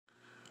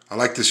I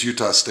like this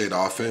Utah State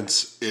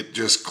offense. It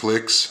just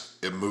clicks.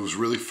 It moves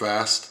really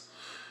fast.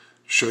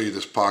 Show you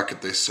this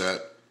pocket they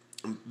set.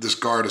 This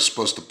guard is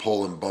supposed to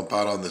pull and bump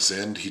out on this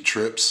end. He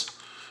trips.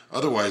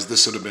 Otherwise,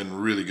 this would have been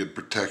really good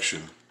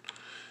protection.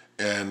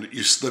 And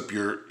you slip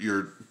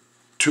your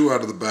two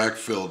out of the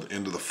backfield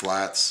into the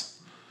flats.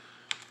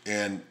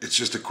 And it's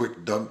just a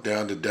quick dump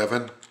down to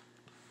Devin.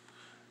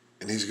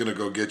 And he's going to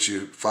go get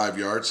you 5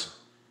 yards.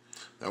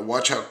 Now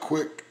watch how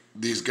quick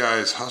these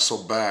guys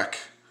hustle back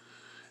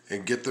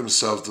and get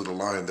themselves to the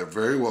line. They're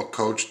very well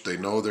coached. They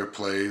know their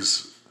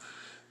plays.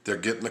 They're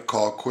getting the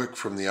call quick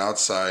from the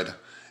outside.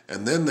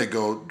 And then they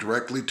go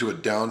directly to a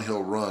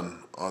downhill run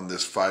on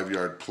this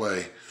 5-yard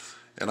play.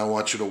 And I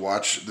want you to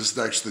watch. This is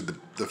actually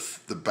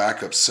the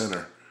backup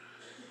center.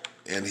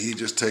 And he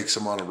just takes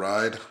him on a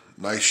ride.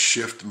 Nice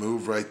shift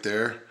move right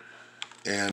there. And